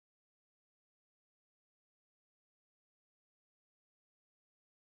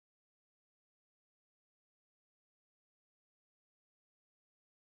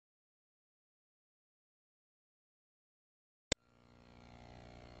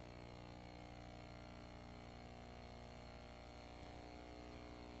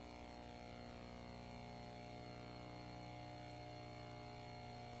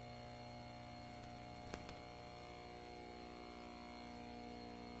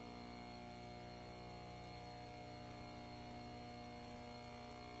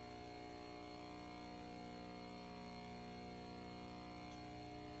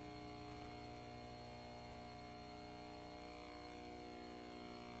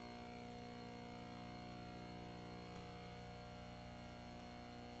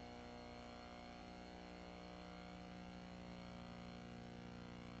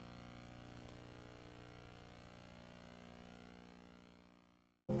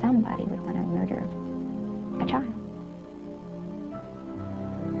somebody would want to murder a child.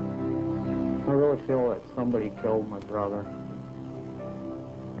 I really feel that somebody killed my brother.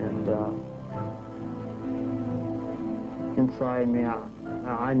 And inside me,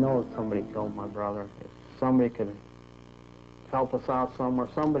 I know somebody killed my brother. If somebody could help us out somewhere,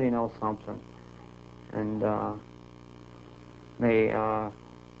 somebody knows something. And may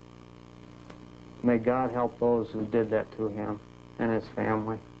God help those who did that to him and his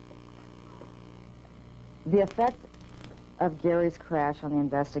family. The effect of Gary's crash on the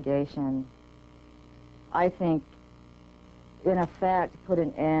investigation, I think, in effect, put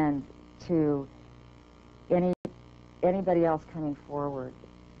an end to anybody else coming forward.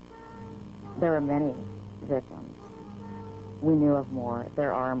 There are many victims. We knew of more.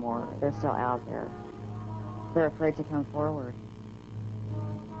 There are more. They're still out there. They're afraid to come forward.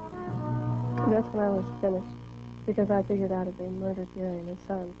 That's when I was finished, because I figured out if they murdered Gary and his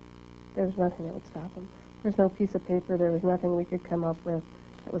son, there was nothing that would stop them. There's no piece of paper, there was nothing we could come up with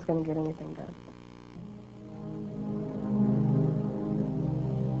that was going to get anything done.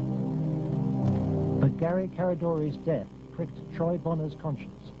 But Gary Caradori's death pricked Troy Bonner's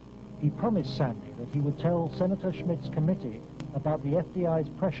conscience. He promised Sandy that he would tell Senator Schmidt's committee about the FBI's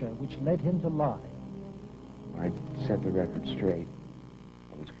pressure which led him to lie. I'd set the record straight.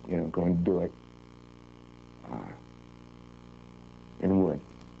 I was, going to do it. And would,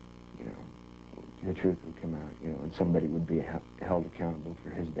 the truth would come out, and somebody would be held accountable for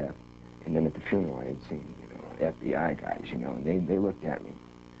his death. And then at the funeral, I had seen, FBI guys, and they looked at me.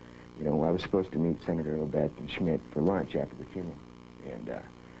 I was supposed to meet Senator Obed and Schmidt for lunch after the funeral. And,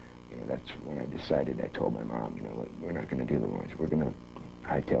 that's when I decided, I told my mom, we're not going to do the lunch. We're going to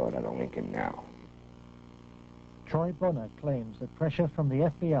hightail it out of Lincoln now. Troy Bonner claims that pressure from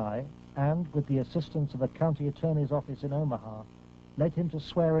the FBI and with the assistance of the county attorney's office in Omaha led him to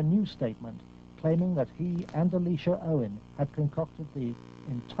swear a new statement claiming that he and Alicia Owen had concocted the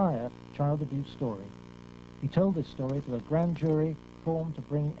entire child abuse story. He told this story to a grand jury formed to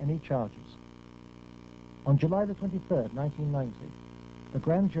bring any charges. On July the 23rd, 1990, the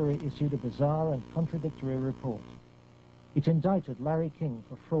grand jury issued a bizarre and contradictory report. It indicted Larry King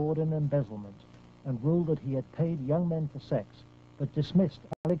for fraud and embezzlement and ruled that he had paid young men for sex, but dismissed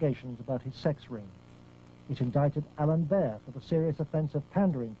allegations about his sex ring. It indicted Alan Baer for the serious offense of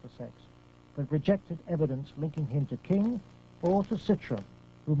pandering for sex, but rejected evidence linking him to King or to Citron,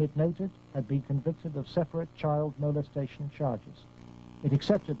 whom it noted had been convicted of separate child molestation charges. It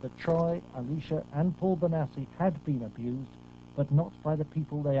accepted that Troy, Alicia, and Paul Bonassi had been abused, but not by the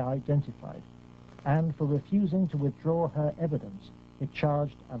people they identified. And for refusing to withdraw her evidence, it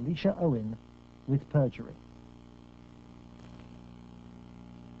charged Alicia Owen with perjury.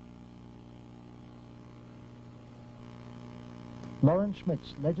 Lawrence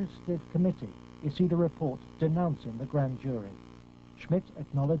Schmidt's legislative committee issued a report denouncing the grand jury. Schmidt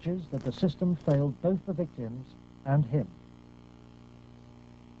acknowledges that the system failed both the victims and him.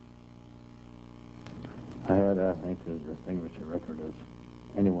 I had, I think, as distinguished a record as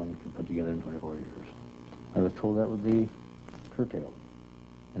anyone could put together in 24 years. I was told that would be curtailed,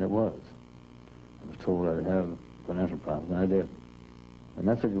 and it was. I was told I'd have financial problems, and I did. The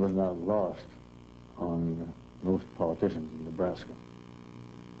message was not lost on most politicians in Nebraska.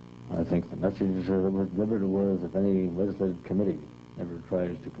 I think the message that was delivered was if any legislative committee ever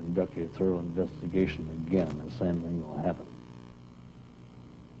tries to conduct a thorough investigation again, the same thing will happen.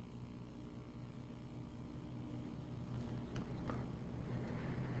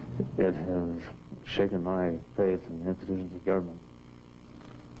 It has shaken my faith in the institutions of government.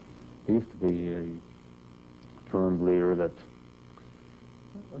 I used to be a firm believer that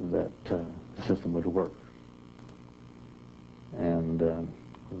the system would work, and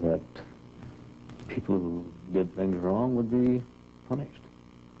that people who did things wrong would be punished.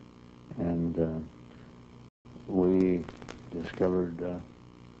 And we discovered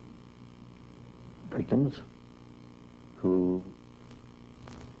victims who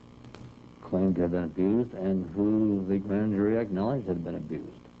claimed to have been abused and who the grand jury acknowledged had been abused.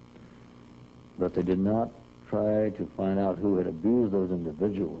 But they did not try to find out who had abused those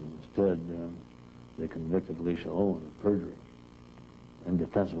individuals. Instead, they convicted Alicia Owen of perjury.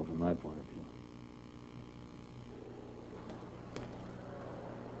 Indefensible from my point of view.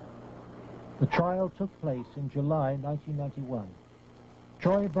 The trial took place in July 1991.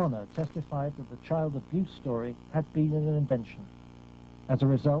 Troy Bonner testified that the child abuse story had been an invention. As a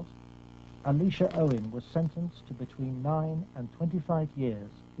result, Alicia Owen was sentenced to between 9 and 25 years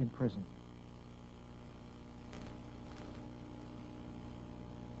in prison.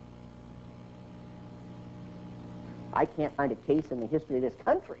 I can't find a case in the history of this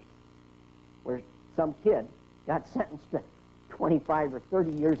country where some kid got sentenced to 25 or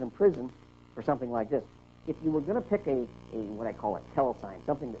 30 years in prison for something like this. If you were going to pick a what I call a tell sign,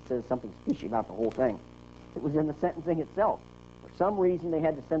 something that says something fishy about the whole thing, it was in the sentencing itself. For some reason, they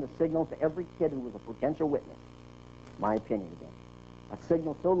had to send a signal to every kid who was a potential witness. My opinion again. A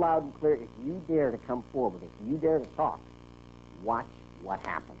signal so loud and clear, if you dare to come forward, if you dare to talk, watch what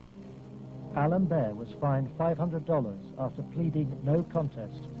happens. Alan Bear was fined $500 after pleading no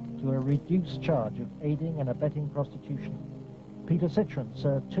contest to a reduced charge of aiding and abetting prostitution. Peter Citron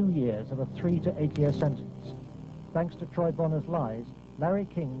served 2 years of a 3 to 8 year sentence. Thanks to Troy Bonner's lies, Larry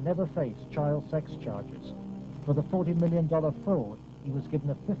King never faced child sex charges. For the $40 million fraud, he was given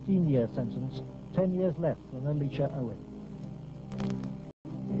a 15-year sentence, 10 years less than Alicia Owen.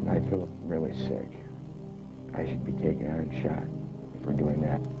 I feel really sick. I should be taken out and shot for doing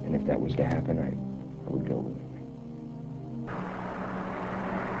that. And if that was to happen, I would go willingly.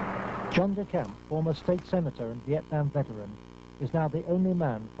 John DeCamp, former state senator and Vietnam veteran, is now the only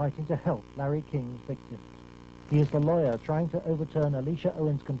man fighting to help Larry King's victims. He is the lawyer trying to overturn Alicia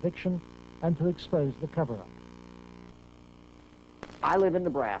Owen's conviction and to expose the cover-up. I live in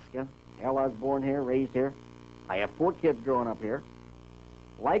Nebraska. Hell, I was born here, raised here. I have 4 kids growing up here.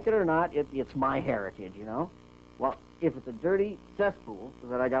 Like it or not, it's my heritage, you know? Well, if it's a dirty cesspool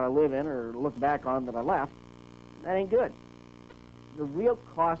that I got to live in or look back on that I left, that ain't good. The real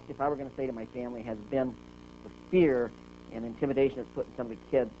cost, if I were going to say to my family, has been the fear and intimidation it's put in some of the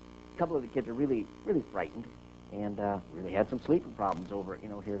kids. A couple of the kids are really, really frightened and really had some sleeping problems over it, you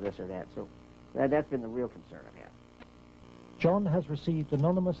know, hear this or that. So that's been the real concern I've had. John has received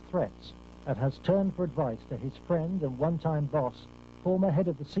anonymous threats and has turned for advice to his friend and one-time boss, former head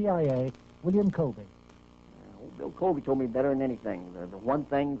of the CIA, William Colby. Old Bill Colby told me better than anything. The one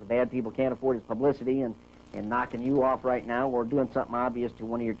thing the bad people can't afford is publicity, and knocking you off right now or doing something obvious to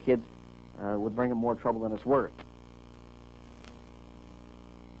one of your kids would bring them more trouble than it's worth.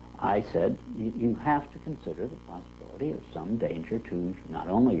 I said, you have to consider the possibility of some danger to not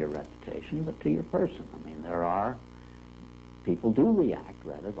only your reputation, but to your person. I mean, people do react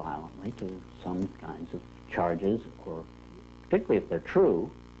rather violently to some kinds of charges, or particularly if they're true,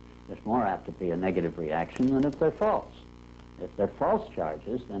 there's more apt to be a negative reaction than if they're false. If they're false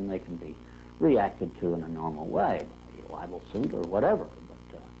charges, then they can be reacted to in a normal way, a libel suit or whatever.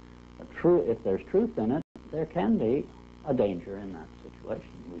 But if there's truth in it, there can be a danger in that situation.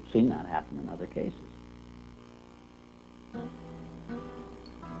 We've seen that happen in other cases.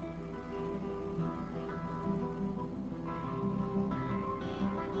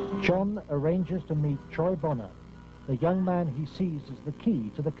 John arranges to meet Troy Bonner, the young man he sees as the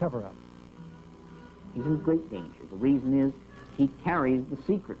key to the cover-up. He's in great danger. The reason is he carries the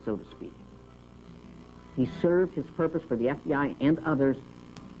secret, so to speak. He served his purpose for the FBI and others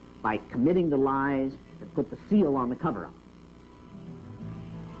by committing the lies that put the seal on the cover-up.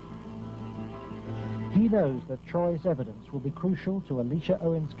 He knows that Troy's evidence will be crucial to Alicia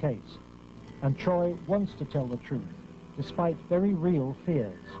Owen's case, and Troy wants to tell the truth, despite very real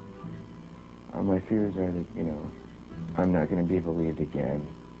fears. My fears are that, I'm not going to be believed again.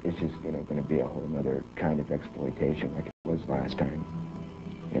 It's just, going to be a whole other kind of exploitation like it was last time.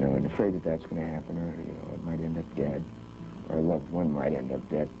 And afraid that that's going to happen, or, it might end up dead, or a loved one might end up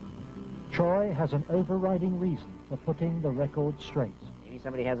dead. Troy has an overriding reason for putting the record straight. Maybe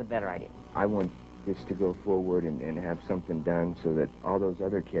somebody has a better idea. I want this to go forward and have something done so that all those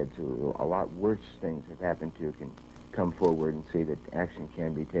other kids who a lot worse things have happened to can come forward and see that action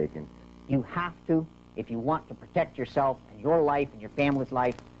can be taken. You have to, if you want to protect yourself and your life and your family's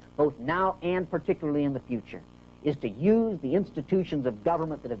life, both now and particularly in the future, is to use the institutions of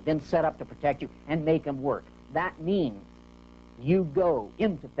government that have been set up to protect you and make them work. That means you go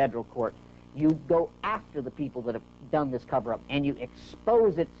into federal court, you go after the people that have done this cover-up, and you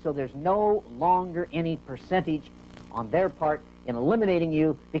expose it so there's no longer any percentage on their part in eliminating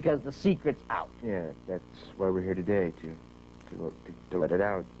you because the secret's out. Yeah, that's why we're here today, to let it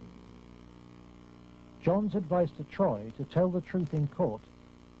out. John's advice to Troy to tell the truth in court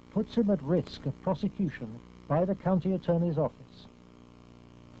puts him at risk of prosecution by the county attorney's office.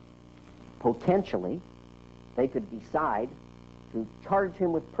 Potentially, they could decide to charge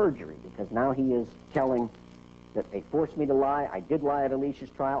him with perjury, because now he is telling that they forced me to lie. I did lie at Alicia's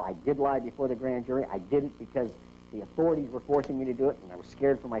trial. I did lie before the grand jury. I did it because the authorities were forcing me to do it, and I was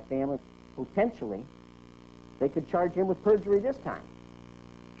scared for my family. Potentially, they could charge him with perjury this time.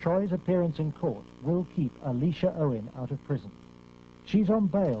 Troy's appearance in court will keep Alicia Owen out of prison. She's on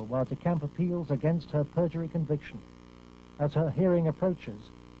bail while DeCamp appeals against her perjury conviction. As her hearing approaches,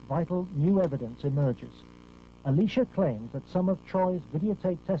 vital new evidence emerges. Alicia claims that some of Troy's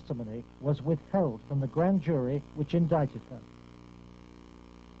videotaped testimony was withheld from the grand jury which indicted her.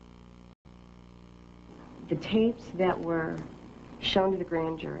 The tapes that were shown to the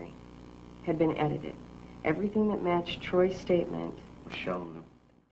grand jury had been edited. Everything that matched Troy's statement Shown